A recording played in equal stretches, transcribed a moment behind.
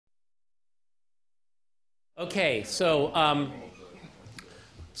Okay, so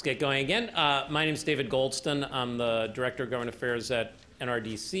let's get going again. My name is David Goldston. I'm the Director of Government Affairs at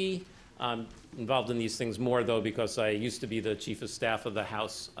NRDC. I'm involved in these things more, though, because I used to be the Chief of Staff of the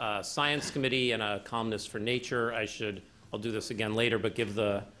House Science Committee and a columnist for Nature. I'll do this again later, but give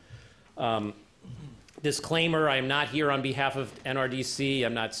the disclaimer. I'm not here on behalf of NRDC.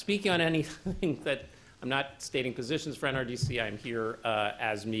 I'm not speaking on anything I'm not stating positions for NRDC. I'm here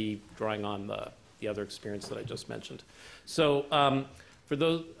as me drawing on the other experience that I just mentioned. So for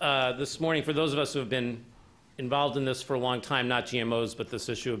those, this morning, for those of us who have been involved in this for a long time, not GMOs, but this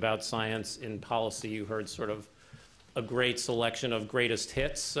issue about science in policy, you heard sort of a great selection of greatest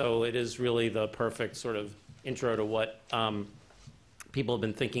hits. So it is really the perfect sort of intro to what people have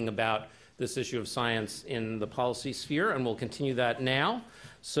been thinking about this issue of science in the policy sphere, and we'll continue that now.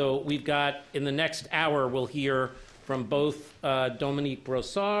 So we've got, in the next hour, we'll hear from both Dominique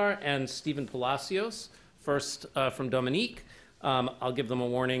Brossard and Stephen Palacios. First from Dominique. I'll give them a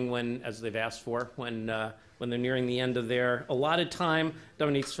warning when, as they've asked for, when they're nearing the end of their allotted time.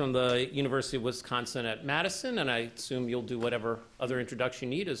 Dominique's from the University of Wisconsin at Madison, and I assume you'll do whatever other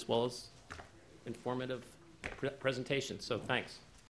introduction you need, as well as informative presentation. So thanks.